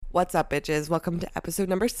What's up, bitches? Welcome to episode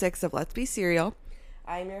number 6 of Let's Be Serial.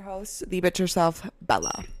 I'm your host, the bitch herself,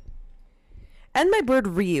 Bella. And my bird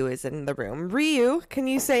Ryu is in the room. Ryu, can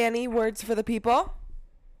you say any words for the people?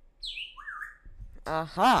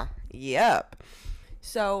 Yep.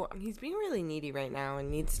 So he's being really needy right now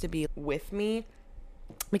and needs to be with me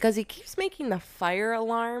because he keeps making the fire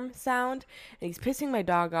alarm sound and he's pissing my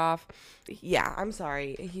dog off. Yeah, I'm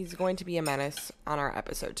sorry. He's going to be a menace on our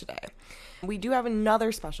episode today. We do have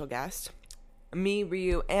another special guest, me,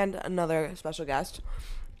 Ryu, and another special guest.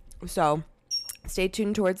 So stay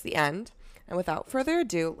tuned towards the end. And without further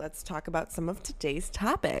ado, let's talk about some of today's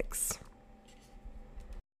topics.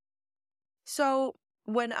 So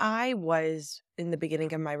when I was in the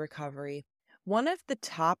beginning of my recovery, one of the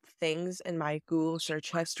top things in my Google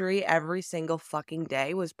search history every single fucking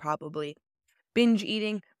day was probably binge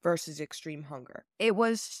eating versus extreme hunger. It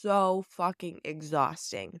was so fucking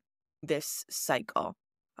exhausting, this cycle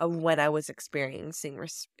of when I was experiencing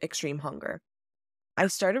extreme hunger. I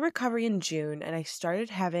started recovery in June and I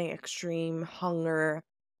started having extreme hunger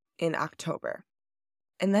in October.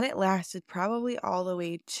 And then it lasted probably all the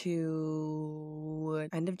way to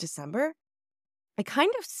end of December. I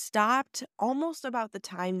kind of stopped almost about the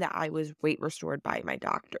time that I was weight restored by my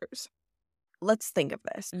doctors. Let's think of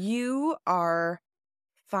this. You are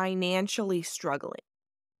financially struggling.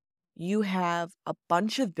 You have a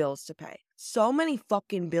bunch of bills to pay. So many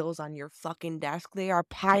fucking bills on your fucking desk. They are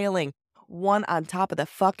piling one on top of the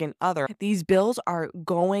fucking other. These bills are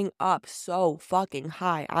going up so fucking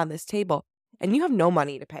high on this table. And you have no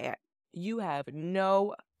money to pay it. You have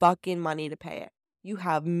no fucking money to pay it. You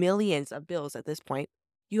have millions of bills at this point.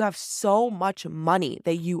 You have so much money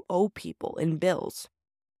that you owe people in bills.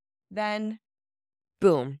 Then,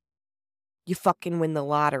 boom, you fucking win the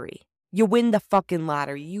lottery. You win the fucking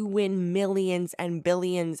lottery. You win millions and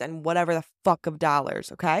billions and whatever the fuck of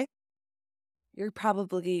dollars, okay? You're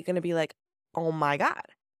probably going to be like, oh my God,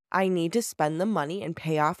 I need to spend the money and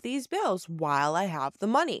pay off these bills while I have the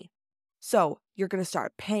money. So you're going to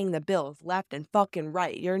start paying the bills left and fucking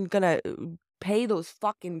right. You're going to pay those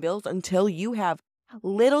fucking bills until you have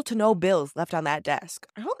little to no bills left on that desk.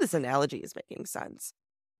 I hope this analogy is making sense.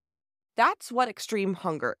 That's what extreme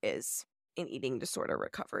hunger is in eating disorder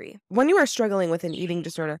recovery. When you are struggling with an eating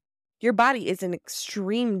disorder, your body is in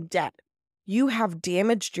extreme debt. You have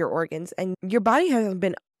damaged your organs and your body has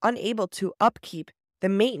been unable to upkeep the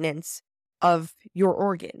maintenance of your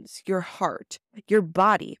organs, your heart, your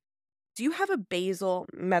body. So you have a basal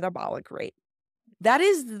metabolic rate. That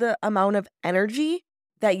is the amount of energy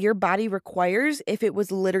that your body requires if it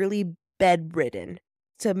was literally bedridden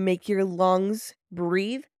to make your lungs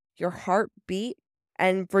breathe, your heart beat,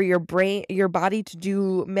 and for your brain, your body to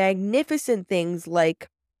do magnificent things like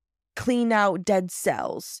clean out dead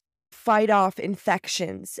cells, fight off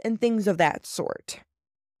infections, and things of that sort.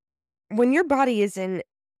 When your body is in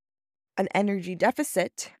an energy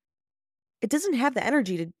deficit, it doesn't have the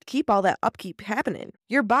energy to keep all that upkeep happening.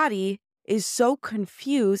 Your body is so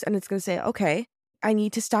confused and it's going to say, okay, I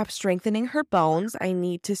need to stop strengthening her bones. I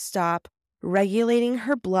need to stop regulating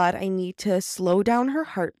her blood. I need to slow down her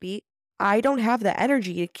heartbeat. I don't have the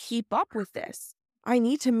energy to keep up with this. I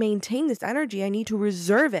need to maintain this energy. I need to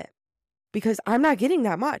reserve it because I'm not getting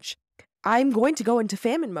that much. I'm going to go into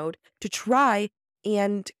famine mode to try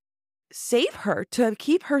and save her, to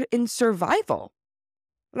keep her in survival.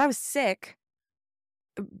 When I was sick,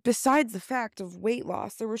 besides the fact of weight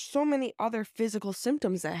loss, there were so many other physical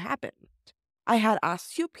symptoms that happened. I had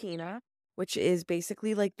osteopenia, which is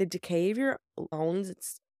basically like the decay of your bones.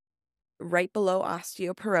 It's right below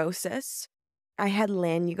osteoporosis. I had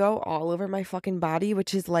lanugo all over my fucking body,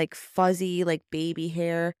 which is like fuzzy, like baby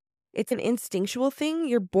hair. It's an instinctual thing.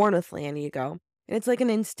 You're born with lanugo. And it's like an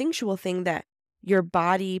instinctual thing that your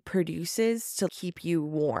body produces to keep you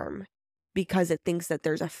warm because it thinks that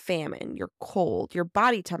there's a famine. You're cold. Your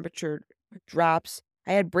body temperature drops.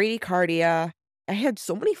 I had bradycardia. I had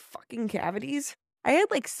so many fucking cavities. I had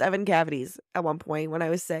like 7 cavities at one point when I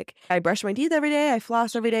was sick. I brushed my teeth every day. I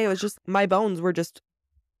flossed every day. It was just, my bones were just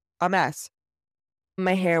a mess.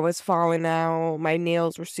 My hair was falling out. My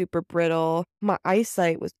nails were super brittle. My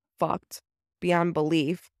eyesight was fucked beyond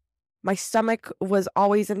belief. My stomach was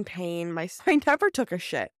always in pain. I never took a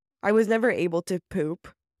shit. I was never able to poop,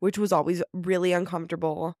 which was always really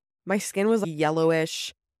uncomfortable. My skin was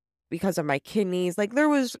yellowish because of my kidneys. Like there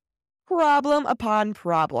was problem upon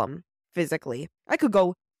problem physically. I could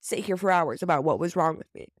go sit here for hours about what was wrong with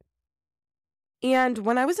me. And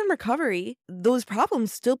when I was in recovery, those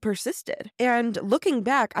problems still persisted. And looking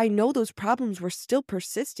back, I know those problems were still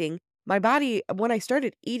persisting. My body, when I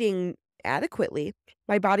started eating adequately,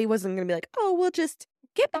 my body wasn't going to be like, oh, we'll just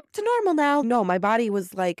get back to normal now. No, my body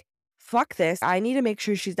was like, fuck this. I need to make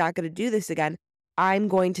sure she's not going to do this again. I'm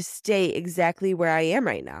going to stay exactly where I am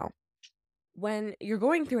right now. When you're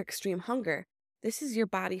going through extreme hunger, this is your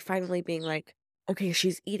body finally being like, okay,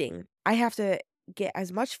 she's eating. I have to get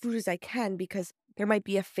as much food as I can because there might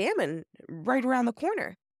be a famine right around the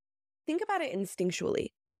corner. Think about it instinctually.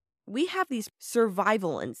 We have these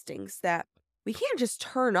survival instincts that we can't just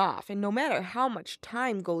turn off. And no matter how much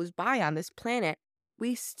time goes by on this planet,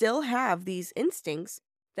 we still have these instincts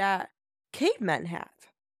that cavemen have.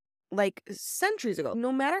 Like centuries ago,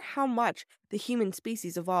 no matter how much the human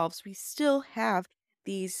species evolves, we still have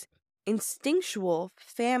these instinctual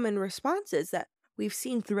famine responses that we've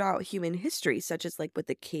seen throughout human history, such as like with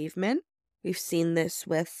the cavemen. We've seen this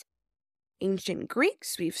with ancient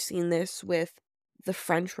Greeks. We've seen this with the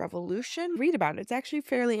French Revolution. Read about it. It's actually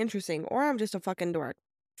fairly interesting. Or I'm just a fucking dork.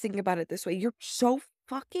 Think about it this way. You're so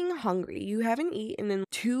fucking hungry. You haven't eaten in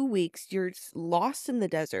 2 weeks. You're lost in the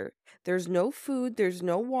desert. There's no food. There's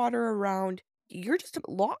no water around. You're just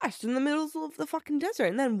lost in the middle of the fucking desert.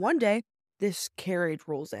 And then one day, this carriage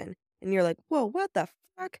rolls in. And you're like, whoa, what the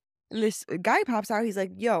fuck? And this guy pops out. He's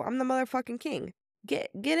like, yo, I'm the motherfucking king. Get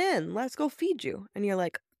in. Let's go feed you. And you're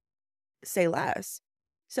like, say less.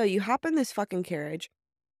 So you hop in this fucking carriage.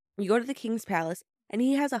 You go to the king's palace. And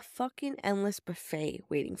he has a fucking endless buffet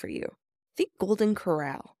waiting for you. Think Golden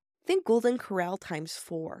Corral. Think Golden Corral times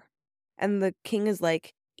 4. And the king is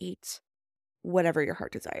like, eat whatever your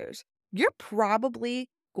heart desires. You're probably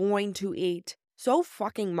going to eat so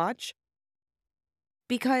fucking much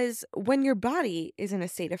because when your body is in a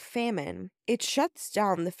state of famine, it shuts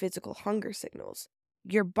down the physical hunger signals.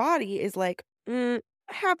 Your body is like,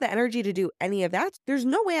 have the energy to do any of that. There's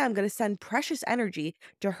no way I'm going to send precious energy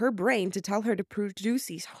to her brain to tell her to produce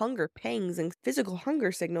these hunger pangs and physical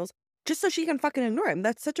hunger signals just so she can fucking ignore him.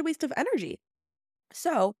 That's such a waste of energy.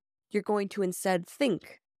 So you're going to instead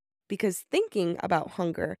think, because thinking about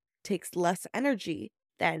hunger takes less energy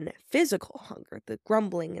than physical hunger, the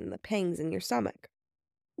grumbling and the pangs in your stomach.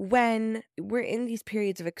 When we're in these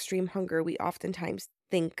periods of extreme hunger, we oftentimes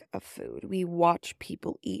think of food. We watch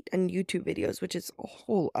people eat on YouTube videos, which is a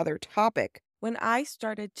whole other topic. When I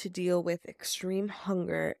started to deal with extreme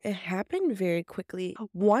hunger, it happened very quickly.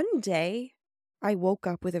 One day, I woke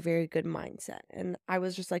up with a very good mindset, and I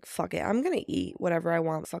was just like, fuck it, I'm gonna eat whatever I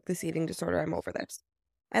want. Fuck this eating disorder, I'm over this.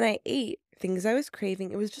 And I ate things I was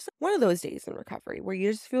craving. It was just one of those days in recovery where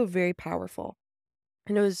you just feel very powerful.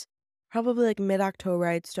 And it was probably like mid-October.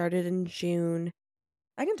 I'd started in June.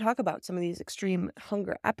 I can talk about some of these extreme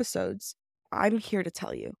hunger episodes. I'm here to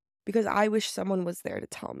tell you because I wish someone was there to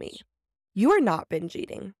tell me. You are not binge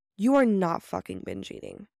eating. You are not fucking binge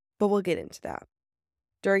eating. But we'll get into that.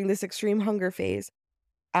 During this extreme hunger phase,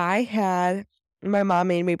 my mom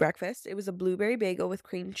made me breakfast. It was a blueberry bagel with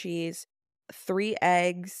cream cheese, 3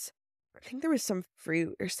 eggs. I think there was some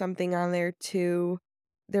fruit or something on there too.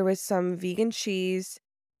 There was some vegan cheese.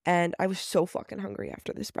 And I was so fucking hungry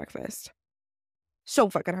after this breakfast. So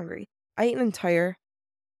fucking hungry. I ate an entire,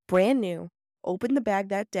 brand new, opened the bag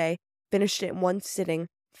that day, finished it in one sitting,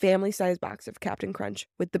 family-sized box of Captain Crunch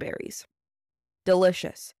with the berries.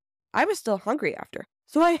 Delicious. I was still hungry after.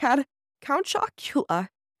 So I had Count Chocula.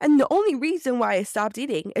 And the only reason why I stopped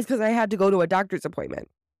eating is because I had to go to a doctor's appointment.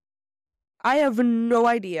 I have no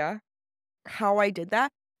idea how I did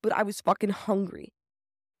that, but I was fucking hungry.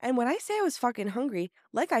 And when I say I was fucking hungry,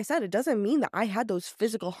 like I said, it doesn't mean that I had those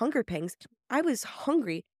physical hunger pangs. I was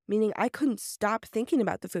hungry, meaning I couldn't stop thinking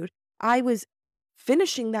about the food. I was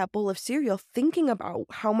finishing that bowl of cereal thinking about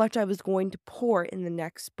how much I was going to pour in the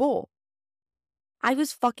next bowl. I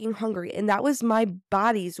was fucking hungry, and that was my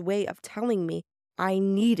body's way of telling me I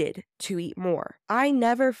needed to eat more. I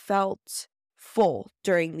never felt full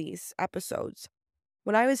during these episodes.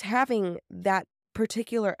 When I was having that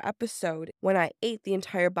particular episode, when I ate the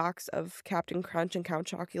entire box of Captain Crunch and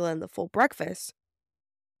Count Chocula and the full breakfast,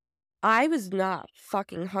 I was not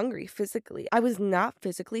fucking hungry physically. I was not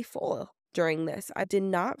physically full during this. I did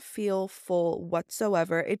not feel full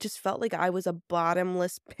whatsoever. It just felt like I was a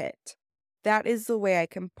bottomless pit. That is the way I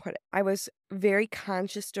can put it. I was very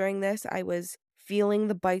conscious during this. I was feeling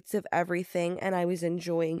the bites of everything, and I was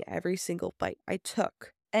enjoying every single bite I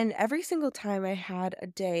took. And every single time I had a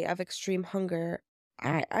day of extreme hunger,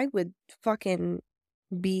 I would fucking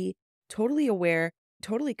be totally aware,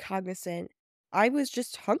 totally cognizant. I was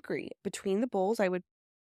just hungry. Between the bowls, I would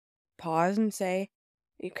pause and say,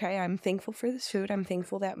 okay, I'm thankful for this food. I'm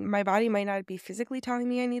thankful that my body might not be physically telling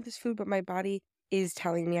me I need this food, but my body is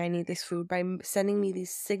telling me I need this food by sending me these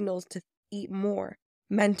signals to eat more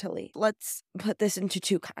mentally. Let's put this into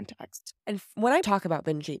 2 contexts. And when I talk about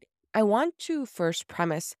binge eating, I want to first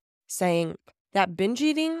premise saying that binge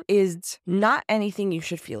eating is not anything you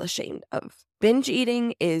should feel ashamed of. Binge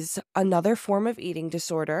eating is another form of eating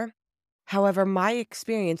disorder. However, my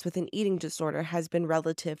experience with an eating disorder has been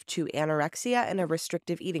relative to anorexia and a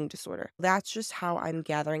restrictive eating disorder. That's just how I'm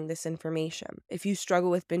gathering this information. If you struggle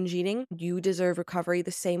with binge eating, you deserve recovery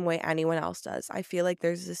the same way anyone else does. I feel like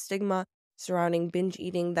there's a stigma surrounding binge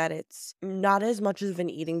eating that it's not as much of an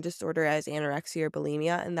eating disorder as anorexia or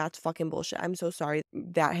bulimia, and that's fucking bullshit. I'm so sorry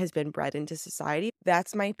that has been bred into society.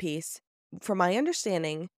 That's my piece. From my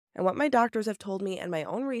understanding and what my doctors have told me and my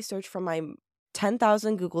own research from my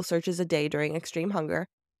 10,000 Google searches a day during extreme hunger,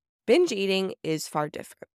 binge eating is far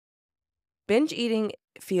different. Binge eating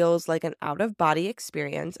feels like an out-of-body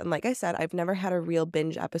experience, and like I said, I've never had a real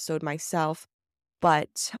binge episode myself,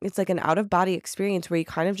 but it's like an out-of-body experience where you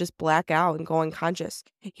kind of just black out and go unconscious.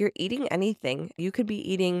 You're eating anything. You could be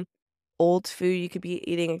eating old food, you could be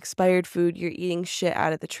eating expired food, you're eating shit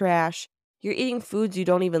out of the trash, you're eating foods you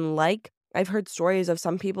don't even like. I've heard stories of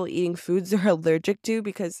some people eating foods they're allergic to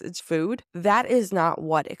because it's food. That is not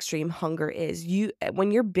what extreme hunger is.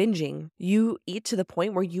 When you're binging, you eat to the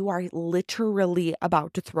point where you are literally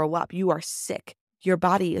about to throw up. You are sick. Your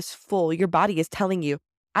body is full. Your body is telling you,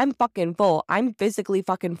 I'm fucking full. I'm physically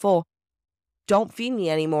fucking full. Don't feed me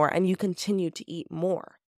anymore. And you continue to eat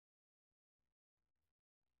more.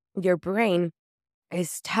 Your brain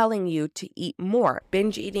is telling you to eat more.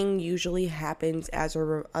 Binge eating usually happens as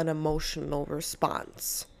an emotional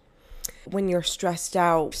response. When you're stressed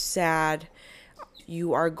out, sad,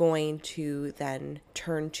 you are going to then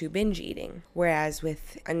turn to binge eating. Whereas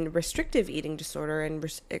with a restrictive eating disorder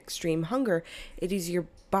and extreme hunger, it is your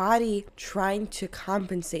body trying to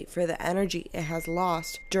compensate for the energy it has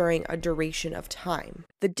lost during a duration of time.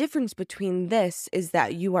 The difference between this is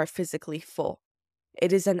that you are physically full.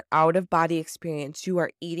 It is an out-of-body experience. You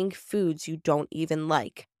are eating foods you don't even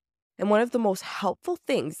like. And one of the most helpful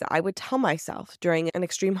things that I would tell myself during an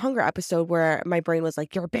extreme hunger episode where my brain was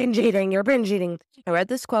like, you're binge eating, you're binge eating. I read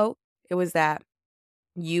this quote. It was that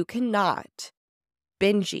you cannot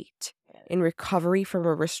binge eat in recovery from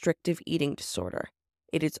a restrictive eating disorder.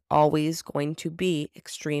 It is always going to be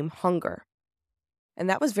extreme hunger. And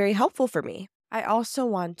that was very helpful for me. I also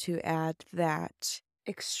want to add that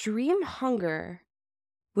extreme hunger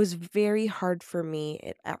was very hard for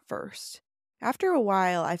me at first. After a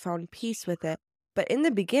while, I found peace with it. But in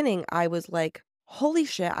the beginning, I was like, holy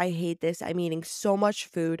shit, I hate this. I'm eating so much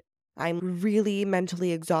food. I'm really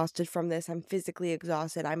mentally exhausted from this. I'm physically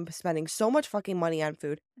exhausted. I'm spending so much fucking money on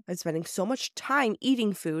food. I'm spending so much time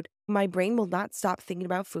eating food. My brain will not stop thinking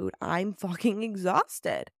about food. I'm fucking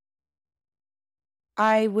exhausted.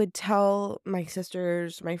 I would tell my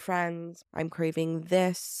sisters, my friends, I'm craving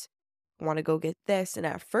this. I want to go get this. And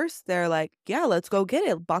at first they're like, yeah, let's go get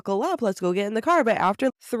it. Buckle up. Let's go get in the car. But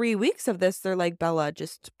after 3 weeks of this, they're like, Bella,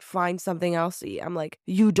 just find something else to eat. I'm like,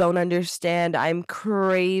 you don't understand. I'm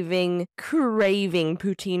craving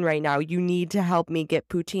poutine right now. You need to help me get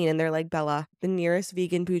poutine. And they're like, Bella, the nearest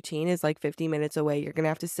vegan poutine is like 50 minutes away. You're going to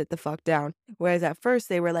have to sit the fuck down. Whereas at first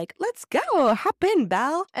they were like, let's go. Hop in,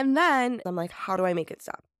 Belle. And then I'm like, how do I make it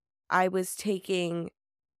stop? I was taking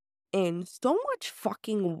in so much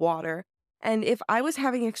fucking water. And if I was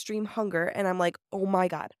having extreme hunger and I'm like, oh my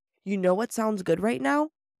God, you know what sounds good right now?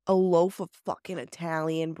 A loaf of fucking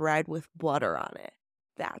Italian bread with butter on it.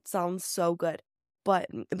 That sounds so good. But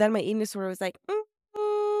then my eating disorder was like,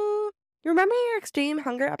 you remember your extreme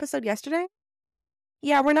hunger episode yesterday?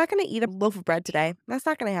 Yeah, we're not going to eat a loaf of bread today. That's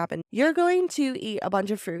not going to happen. You're going to eat a bunch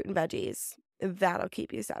of fruit and veggies. That'll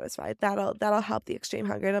keep you satisfied. That'll help the extreme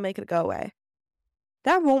hunger. It'll make it go away.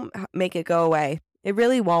 That won't make it go away. It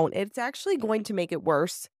really won't. It's actually going to make it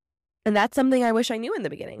worse. And that's something I wish I knew in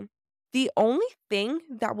the beginning. The only thing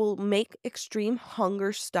that will make extreme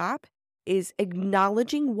hunger stop is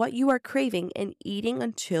acknowledging what you are craving and eating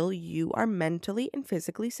until you are mentally and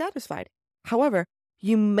physically satisfied. However,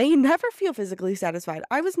 you may never feel physically satisfied.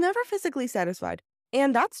 I was never physically satisfied,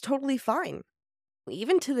 and that's totally fine.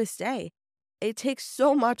 Even to this day, it takes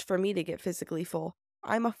so much for me to get physically full.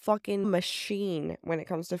 I'm a fucking machine when it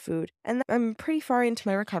comes to food. And I'm pretty far into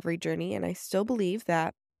my recovery journey, and I still believe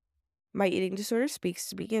that my eating disorder speaks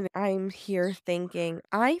to me. And I'm here thinking,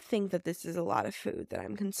 I think that this is a lot of food that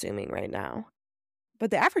I'm consuming right now. But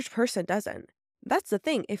the average person doesn't. That's the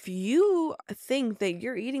thing. If you think that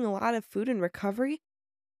you're eating a lot of food in recovery,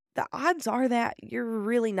 the odds are that you're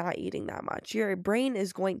really not eating that much. Your brain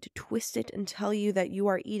is going to twist it and tell you that you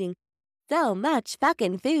are eating so much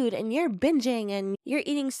fucking food and you're binging and you're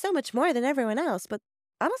eating so much more than everyone else. But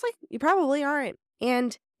honestly, you probably aren't.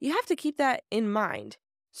 And you have to keep that in mind.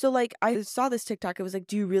 So, like, I saw this TikTok. It was like,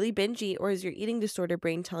 do you really binge eat, or is your eating disorder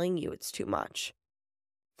brain telling you it's too much?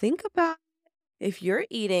 Think about if you're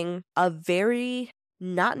eating a very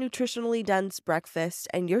not nutritionally dense breakfast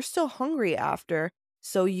and you're still hungry after,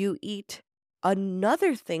 so you eat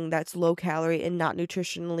another thing that's low calorie and not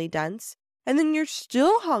nutritionally dense, and then you're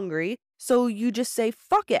still hungry, so you just say,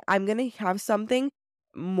 fuck it, I'm going to have something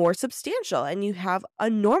more substantial, and you have a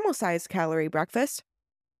normal sized calorie breakfast.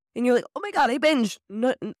 And you're like, oh my God, I binged.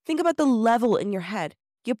 No, think about the level in your head.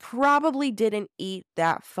 You probably didn't eat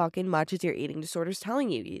that fucking much as your eating disorder's telling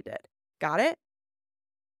you did. Got it?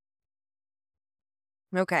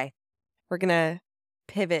 Okay. We're going to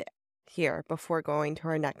pivot here before going to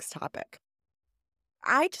our next topic.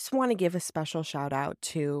 I just want to give a special shout out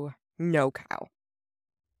to No Cow.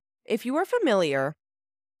 If you are familiar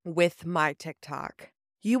with my TikTok,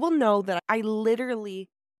 you will know that I literally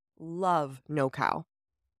love No Cow.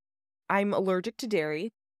 I'm allergic to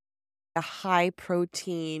dairy. A high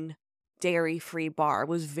protein, dairy free bar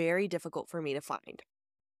was very difficult for me to find.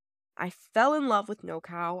 I fell in love with No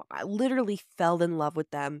Cow. I literally fell in love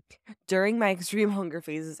with them. During my extreme hunger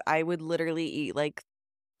phases, I would literally eat like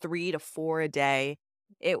 3 to 4 a day.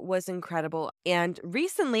 It was incredible. And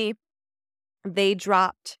recently, they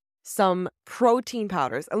dropped some protein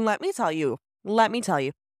powders. And let me tell you,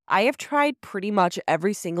 I have tried pretty much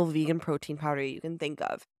every single vegan protein powder you can think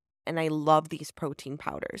of. And I love these protein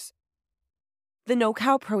powders. The No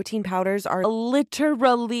Cow protein powders are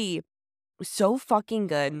literally so fucking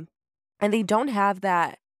good. And they don't have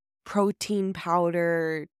that protein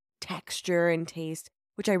powder texture and taste,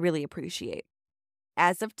 which I really appreciate.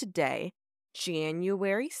 As of today,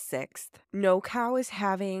 January 6th, No Cow is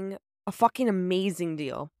having a fucking amazing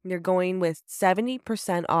deal. They're going with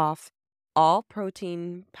 70% off all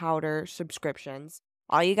protein powder subscriptions.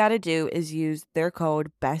 All you got to do is use their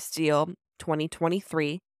code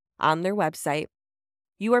BESTDEAL2023 on their website.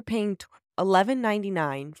 You are paying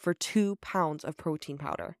 $11.99 for 2 pounds of protein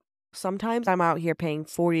powder. Sometimes I'm out here paying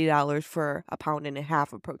 $40 for a pound and a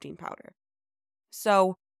half of protein powder.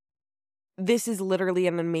 So this is literally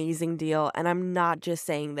an amazing deal, and I'm not just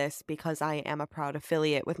saying this because I am a proud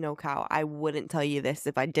affiliate with No Cow. I wouldn't tell you this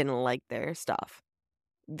if I didn't like their stuff.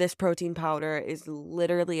 This protein powder is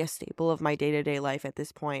literally a staple of my day-to-day life at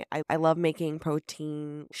this point. I love making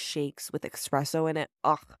protein shakes with espresso in it.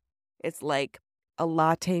 Ugh, it's like a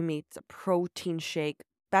latte meets a protein shake.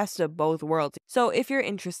 Best of both worlds. So if you're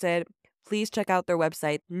interested, please check out their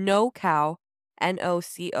website, NoCow,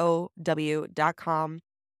 NOCOW.com.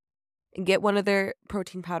 And get one of their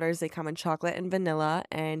protein powders. They come in chocolate and vanilla.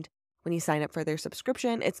 And when you sign up for their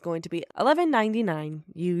subscription, it's going to be $11.99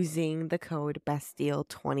 using the code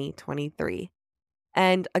BESTDEAL2023.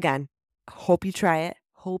 And again, hope you try it.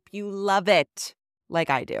 Hope you love it like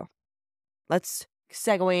I do. Let's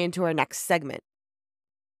segue into our next segment.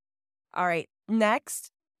 All right, next,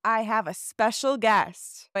 I have a special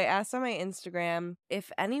guest. I asked on my Instagram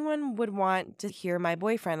if anyone would want to hear my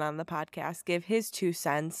boyfriend on the podcast give his 2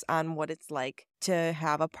 cents on what it's like to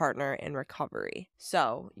have a partner in recovery.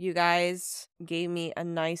 So you guys gave me a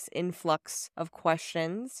nice influx of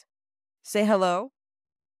questions. Say hello.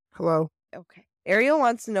 Hello. Okay. Ariel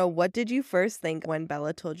wants to know, what did you first think when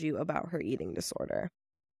Bella told you about her eating disorder?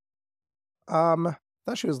 Thought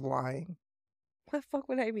she was lying. Why the fuck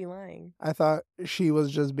would I be lying? I thought she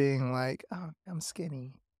was just being like, oh, I'm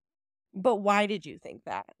skinny. But why did you think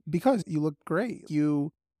that? Because you looked great.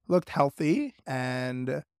 You looked healthy,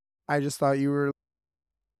 and I just thought you were,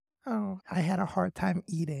 oh, I had a hard time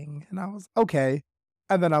eating. And I was, okay.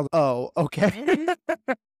 And then I was, oh, okay.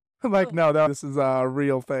 I'm like, no, this is a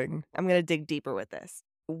real thing. I'm going to dig deeper with this.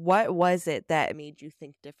 What was it that made you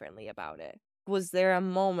think differently about it? Was there a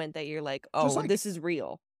moment that you're like, oh, this is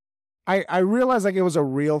real? I realized like it was a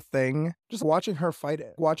real thing. Just watching her fight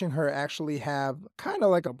it, watching her actually have kind of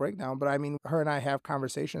like a breakdown. But I mean, her and I have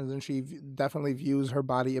conversations, and she definitely views her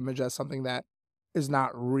body image as something that is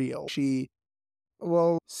not real. She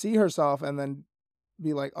will see herself and then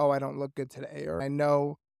be like, oh, I don't look good today. Or I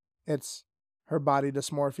know it's her body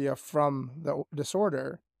dysmorphia from the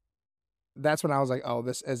disorder. That's when I was like, oh,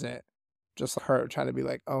 this isn't just her trying to be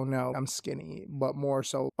like, oh no, I'm skinny, but more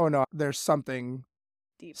so, oh no, there's something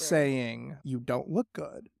deeper saying you don't look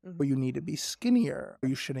good, or you need to be skinnier, or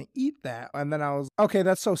you shouldn't eat that. And then I was, okay,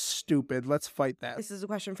 that's so stupid. Let's fight that. This is a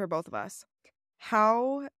question for both of us.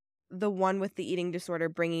 How the one with the eating disorder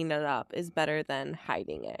bringing it up is better than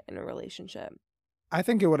hiding it in a relationship? I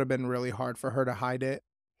think it would have been really hard for her to hide it.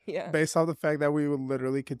 Yeah. Based on the fact that we were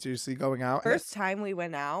literally continuously going out. First time we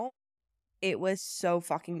went out, it was so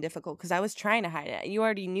fucking difficult because I was trying to hide it. You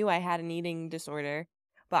already knew I had an eating disorder,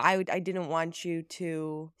 but I didn't want you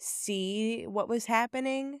to see what was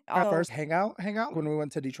happening. Our first hangout when we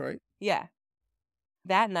went to Detroit. Yeah.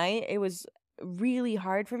 That night, it was really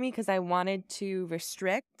hard for me because I wanted to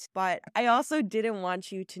restrict, but I also didn't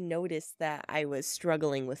want you to notice that I was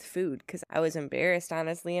struggling with food because I was embarrassed,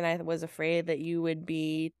 honestly, and I was afraid that you would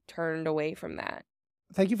be turned away from that.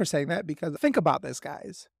 Thank you for saying that, because think about this,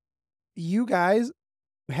 guys. You guys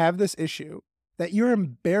have this issue that you're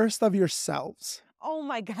embarrassed of yourselves. Oh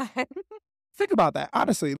my God. Think about that.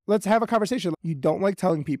 Honestly, let's have a conversation. You don't like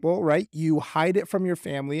telling people, right? You hide it from your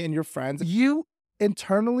family and your friends. You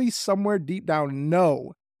internally, somewhere deep down,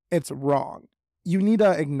 know it's wrong. You need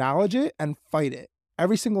to acknowledge it and fight it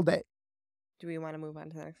every single day. Do we want to move on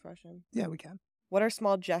to the next question? Yeah, we can. What are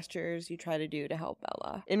small gestures you try to do to help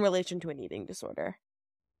Bella in relation to an eating disorder?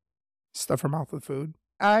 Stuff her mouth with food.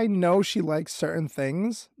 I know she likes certain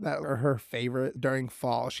things that are her favorite during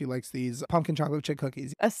fall. She likes these pumpkin chocolate chip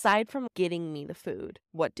cookies. Aside from getting me the food,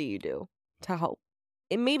 what do you do to help?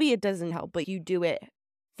 And maybe it doesn't help, but you do it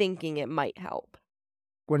thinking it might help.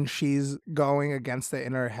 When she's going against it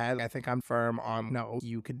in her head, I think I'm firm on, no,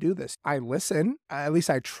 you could do this. I listen. At least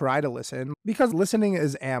I try to listen, because listening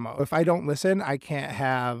is ammo. If I don't listen, I can't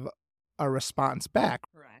have a response back.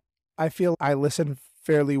 Correct. I feel I listen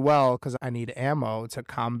fairly well because I need ammo to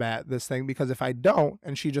combat this thing. Because if I don't,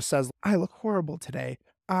 and she just says, I look horrible today,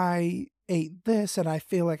 I ate this and I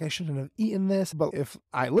feel like I shouldn't have eaten this. But if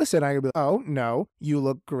I listen, I can be like, oh, no, you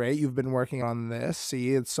look great. You've been working on this.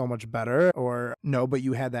 See, it's so much better. Or no, but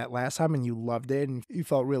you had that last time and you loved it and you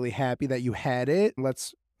felt really happy that you had it.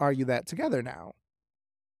 Let's argue that together now.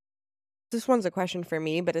 This one's a question for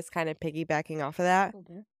me, but it's kind of piggybacking off of that.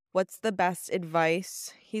 Okay. What's the best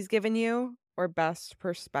advice he's given you or best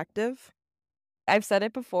perspective? I've said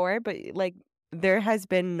it before, but like there has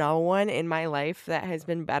been no one in my life that has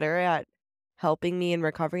been better at helping me in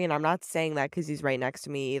recovery. And I'm not saying that because he's right next to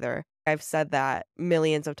me either. I've said that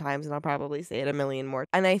millions of times and I'll probably say it a million more.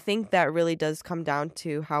 And I think that really does come down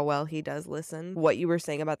to how well he does listen. What you were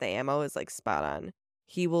saying about the ammo is like spot on.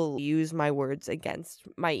 He will use my words against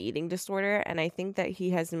my eating disorder. And I think that he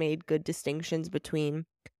has made good distinctions between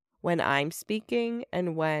when I'm speaking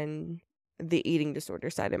and when the eating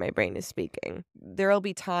disorder side of my brain is speaking. There'll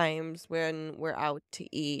be times when we're out to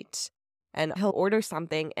eat and he'll order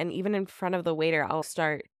something, and even in front of the waiter, I'll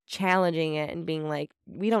start challenging it and being like,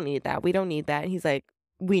 we don't need that. We don't need that. And he's like,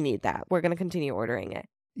 we need that. We're going to continue ordering it.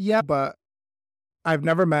 Yeah, but I've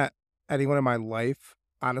never met anyone in my life,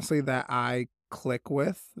 honestly, that I click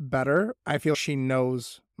with better. I feel she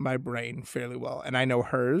knows my brain fairly well and I know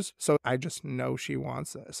hers. So I just know she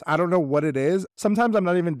wants this. I don't know what it is. Sometimes I'm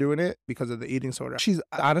not even doing it because of the eating disorder. She's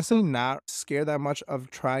honestly not scared that much of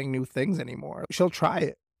trying new things anymore. She'll try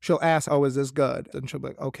it. She'll ask, oh, is this good? And she'll be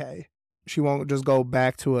like, okay. She won't just go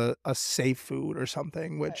back to a safe food or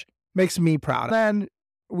something, which makes me proud. Then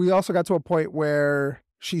we also got to a point where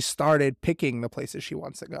she started picking the places she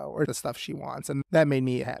wants to go or the stuff she wants. And that made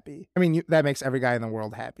me happy. I mean, that makes every guy in the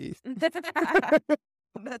world happy.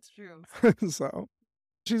 That's true. So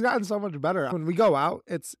she's gotten so much better. When we go out,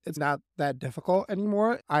 it's not that difficult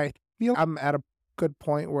anymore. I feel I'm at a good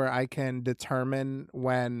point where I can determine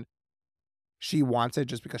when she wants it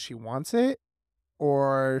just because she wants it,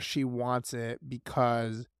 or she wants it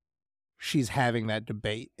because she's having that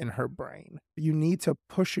debate in her brain. You need to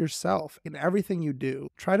push yourself in everything you do.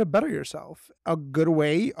 Try to better yourself. A good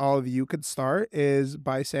way all of you could start is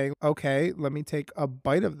by saying, okay, let me take a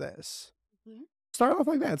bite of this. Mm-hmm. Start off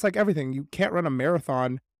like that. It's like everything. You can't run a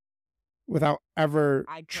marathon without ever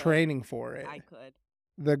training for it. I could.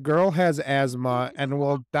 The girl has asthma and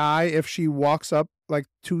will die if she walks up like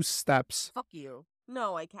 2 steps. Fuck you.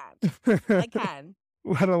 No, I can't. I can.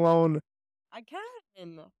 Let alone. I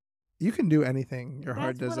can. You can do anything your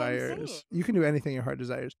heart desires. You can do anything your heart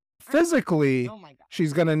desires. Physically, oh my God,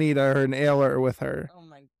 she's going to need her inhaler with her. Oh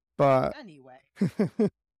my God. But anyway.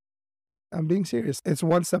 I'm being serious. It's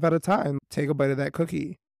one step at a time. Take a bite of that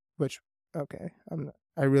cookie, which, okay,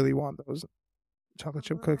 I really want those chocolate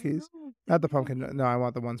chip cookies. Not the pumpkin. No, I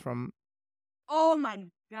want the ones from. Oh my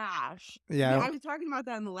gosh. Yeah. I was talking about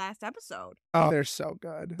that in the last episode. Oh, they're so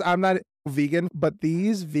good. I'm not vegan, but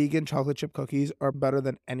these vegan chocolate chip cookies are better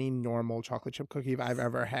than any normal chocolate chip cookie I've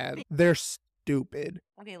ever had. They're stupid.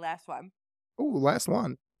 Okay, last one. Ooh, last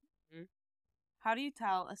one. Mm-hmm. How do you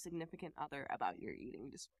tell a significant other about your eating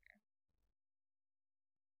disorder?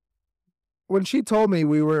 When she told me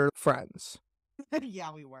we were friends.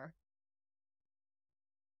 Yeah, we were.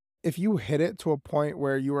 If you hit it to a point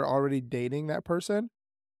where you were already dating that person.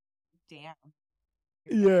 Damn.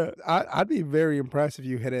 Yeah, I'd be very impressed if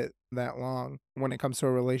you hit it that long. When it comes to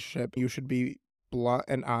a relationship, you should be blunt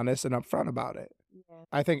and honest and upfront about it. Yeah.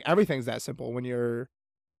 I think everything's that simple when you're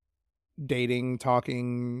dating,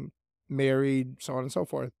 talking, married, so on and so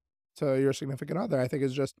forth to your significant other. I think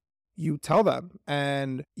it's just you tell them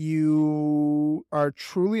and you are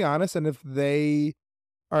truly honest. And if they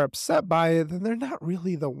are upset by it, then they're not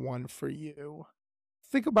really the one for you.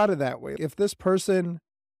 Think about it that way. If this person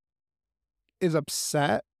is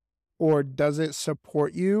upset or doesn't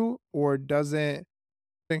support you or doesn't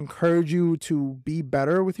encourage you to be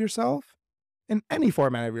better with yourself in any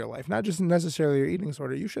format of your life, not just necessarily your eating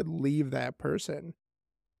disorder, you should leave that person.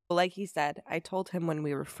 Like he said, I told him when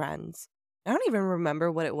we were friends. I don't even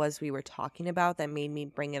remember what it was we were talking about that made me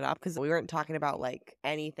bring it up because we weren't talking about like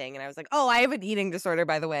anything. And I was like, oh, I have an eating disorder,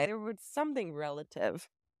 by the way. There was something relative.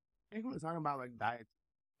 I think we were talking about like diet.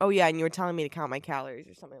 Oh, yeah. And you were telling me to count my calories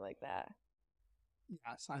or something like that.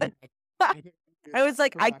 Yes, I was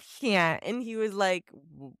like, I can't. And he was like,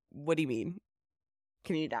 what do you mean?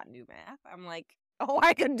 Can you not do math? I'm like, oh,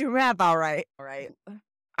 I can do math. All right. All right.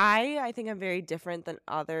 I think I'm very different than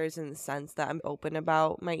others in the sense that I'm open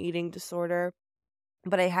about my eating disorder,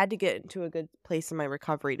 but I had to get into a good place in my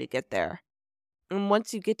recovery to get there. And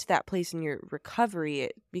once you get to that place in your recovery,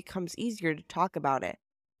 it becomes easier to talk about it.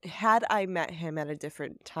 Had I met him at a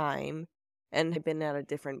different time and had been at a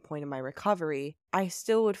different point in my recovery, I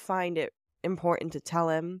still would find it important to tell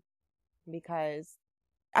him because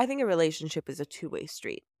I think a relationship is a two-way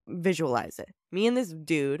street. Visualize it. Me and this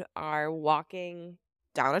dude are walking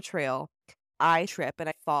down a trail. I trip and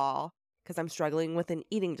I fall because I'm struggling with an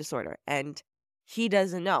eating disorder. And he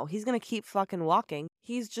doesn't know. He's going to keep fucking walking.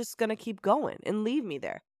 He's just going to keep going and leave me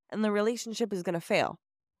there. And the relationship is going to fail.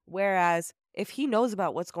 Whereas if he knows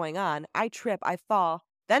about what's going on, I trip, I fall,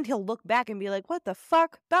 then he'll look back and be like, what the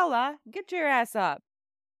fuck? Bella, get your ass up.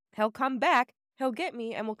 He'll come back, he'll get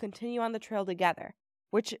me, and we'll continue on the trail together.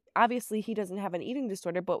 Which obviously he doesn't have an eating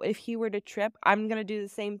disorder, but if he were to trip, I'm going to do the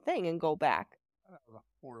same thing and go back. That was a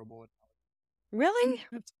horrible. Really?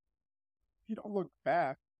 You don't look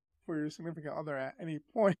back for your significant other at any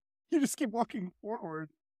point. You just keep walking forward.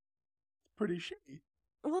 It's pretty shitty.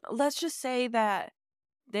 Well, let's just say that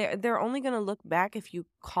they're only going to look back if you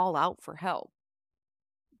call out for help.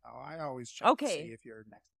 Oh, I always check to see if you're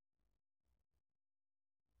next.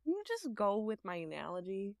 Can you just go with my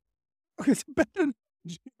analogy? It's better.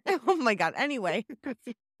 Oh my God. Anyway,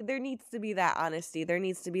 there needs to be that honesty. There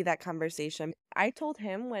needs to be that conversation. I told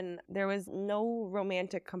him when there was no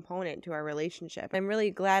romantic component to our relationship. I'm really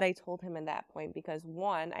glad I told him at that point because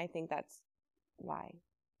one, I think that's why.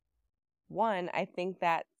 One, I think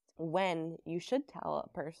that when you should tell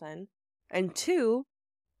a person. And two,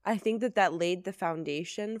 I think that that laid the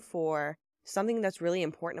foundation for something that's really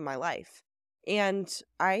important in my life. And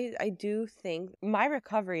I do think my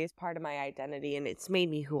recovery is part of my identity and it's made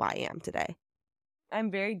me who I am today.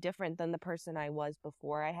 I'm very different than the person I was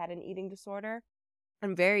before I had an eating disorder.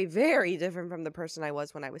 I'm very, very different from the person I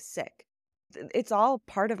was when I was sick. It's all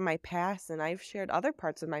part of my past and I've shared other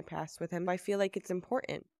parts of my past with him. I feel like it's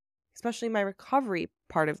important, especially my recovery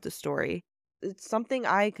part of the story. It's something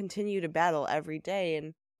I continue to battle every day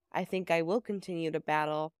and I think I will continue to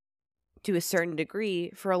battle to a certain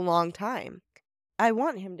degree for a long time. I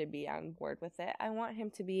want him to be on board with it. I want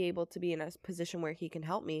him to be able to be in a position where he can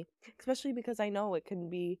help me, especially because I know it can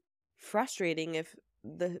be frustrating if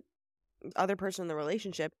the other person in the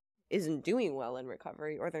relationship isn't doing well in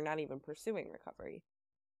recovery or they're not even pursuing recovery.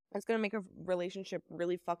 It's going to make a relationship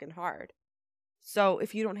really fucking hard. So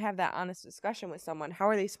if you don't have that honest discussion with someone, how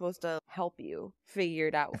are they supposed to help you figure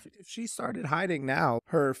it out? If she started hiding now,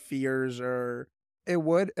 her fears it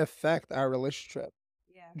would affect our relationship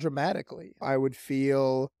dramatically. I would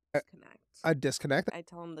feel a disconnect. I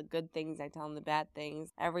tell him the good things, I tell him the bad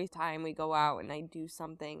things. Every time we go out and I do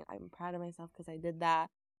something, I'm proud of myself because I did that.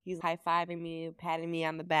 He's high-fiving me, patting me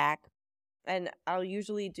on the back. And I'll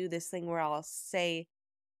usually do this thing where I'll say,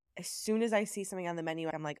 as soon as I see something on the menu,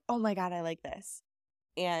 I'm like, oh my God, I like this.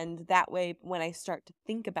 And that way, when I start to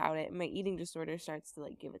think about it, my eating disorder starts to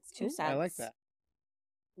like give its 2 cents. I like that.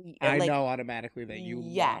 I know automatically that you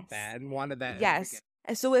want that and wanted that. Yes.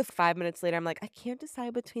 And so if 5 minutes later, I'm like, I can't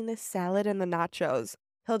decide between the salad and the nachos,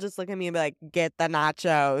 he'll just look at me and be like, get the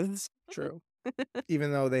nachos. True.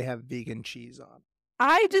 Even though they have vegan cheese on.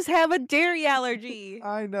 I just have a dairy allergy.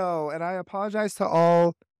 I know. And I apologize to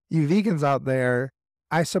all you vegans out there.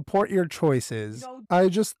 I support your choices. No. I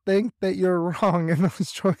just think that you're wrong in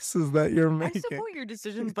those choices that you're making. I support your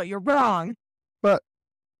decisions, but you're wrong. But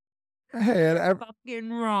hey,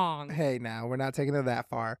 fucking wrong. Hey, now we're not taking it that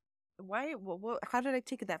far. Why? How did I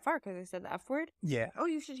take it that far? Because I said the F word? Yeah. Oh,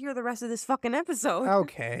 you should hear the rest of this fucking episode.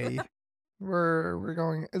 Okay. We're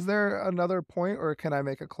going. Is there another point or can I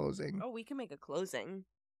make a closing? Oh, we can make a closing.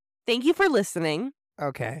 Thank you for listening.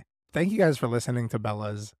 Okay. Thank you guys for listening to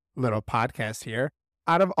Bella's little podcast here.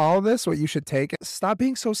 Out of all this, what you should take is stop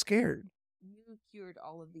being so scared. You cured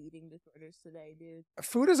all of the eating disorders today, dude.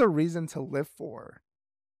 Food is a reason to live for.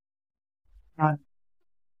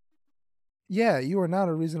 Yeah, you are not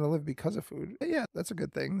a reason to live because of food. Yeah, that's a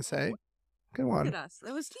good thing to say. Good Look one. at us.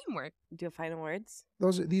 That was teamwork. Do you have final words?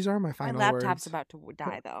 These are my My final laptop's words. about to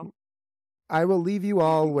die, though. I will leave you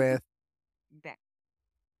all with. Back.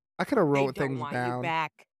 I could have They wrote don't things want you down.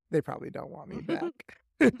 back. They probably don't want me back.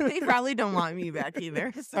 They probably don't want me back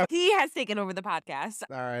either. So he has taken over the podcast.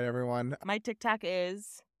 All right, everyone. My TikTok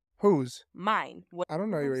is Whose? mine. What I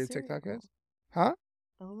don't know Bella what your loves TikTok cereal. is. Huh?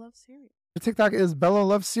 Bella loves cereal. Your TikTok is Bella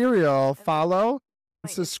Loves Cereal. Follow, My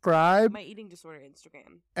subscribe, My eating disorder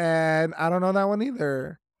Instagram. and I don't know that one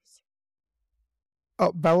either.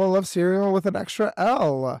 Oh, Bella Loves Cereal with an extra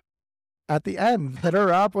L at the end. Hit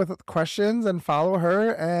her up with questions and follow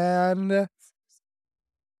her and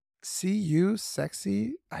see you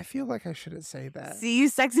sexy. I feel like I shouldn't say that. See you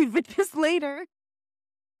sexy bitches later.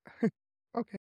 Okay.